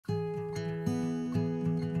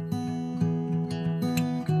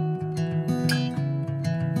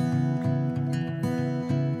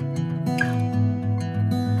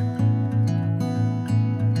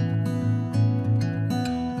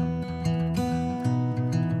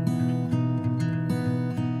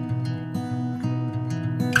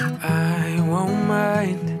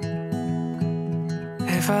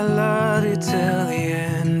if I love you till the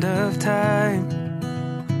end of time,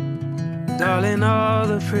 darling, all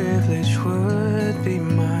the privilege would be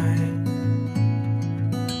mine.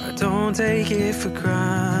 I don't take it for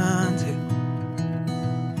granted.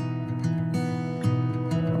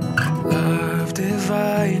 Love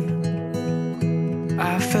divine,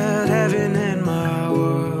 I felt heaven and my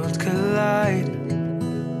world collide.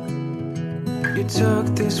 You took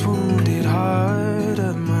this wounded heart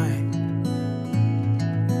of mine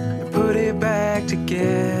and put it back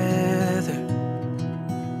together.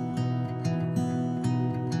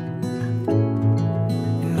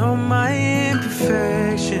 You know my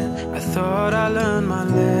imperfection, I thought I learned my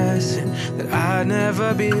lesson, that I'd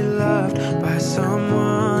never be loved by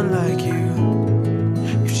someone like you.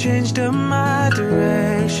 You've changed up my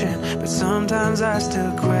direction, but sometimes I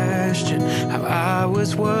still question how I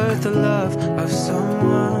was worth the love of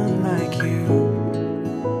someone like you.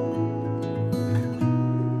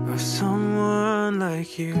 Of someone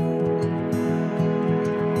like you.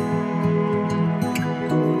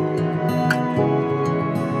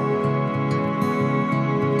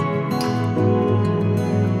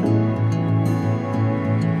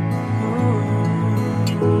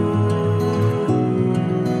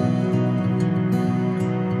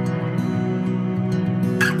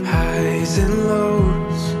 And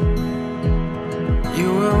lows, you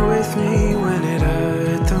were with me when it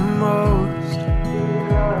hurt the most.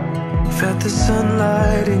 Felt the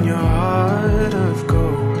sunlight in your heart of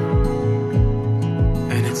gold,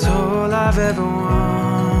 and it's all I've ever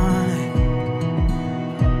wanted.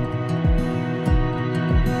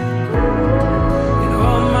 In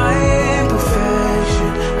all my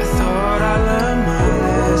imperfection, I thought I learned my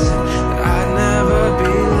lesson, that I'd never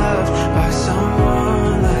be loved by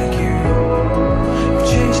someone like you.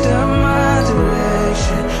 Changed up my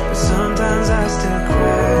direction, but sometimes I still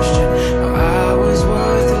question how I was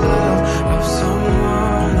worth the love of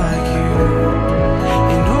someone like you.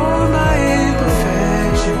 In all my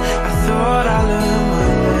imperfection, I thought I learned my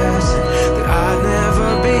lesson, that I'd never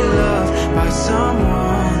be loved by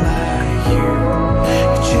someone like you.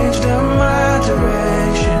 You changed up my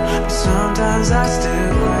direction, but sometimes I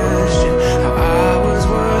still question how I was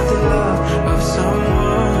worth the love of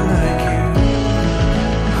someone like you.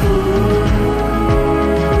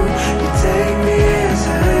 You take me as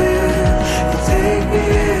I am, you take me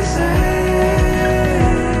as I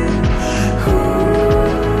am.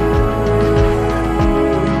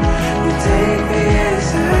 You take me as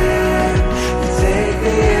I am, you take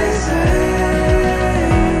me as I am.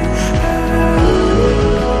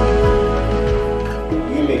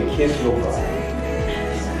 You may kiss your bride.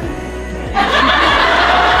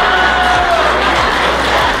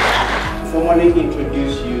 Someone to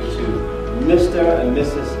introduce you to Mr. and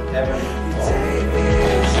Mrs. Evan.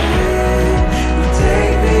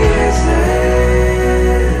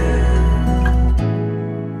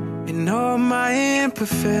 In all my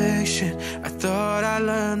imperfection, I thought I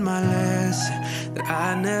learned my lesson, that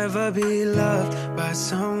I'd never be loved by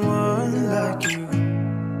someone like you.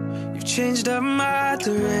 You've changed up my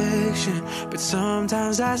direction, but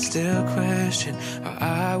sometimes I still question how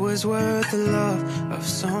I was worth the love of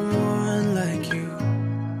someone like you.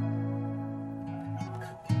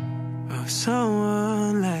 Of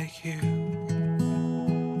someone like you.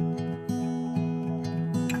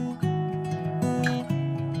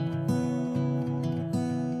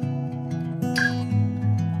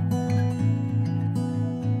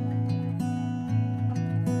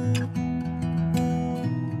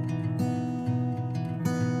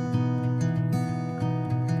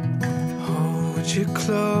 Hold you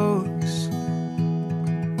close,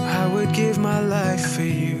 I would give my life for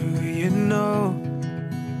you, you know.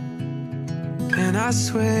 And I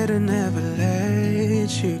swear to never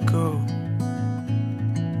let you go,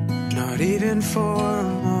 not even for a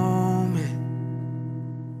moment.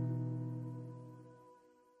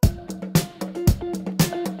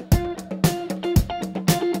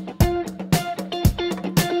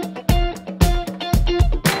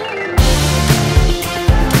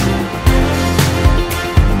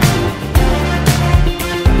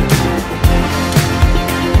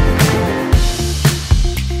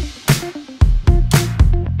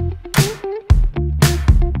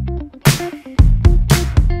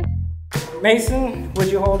 Mason, would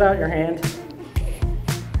you hold out your hand?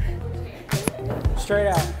 Straight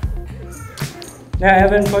out. Now,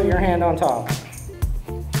 Evan, put your hand on top.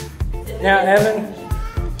 Now, Evan,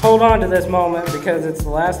 hold on to this moment because it's the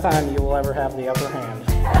last time you will ever have the upper hand.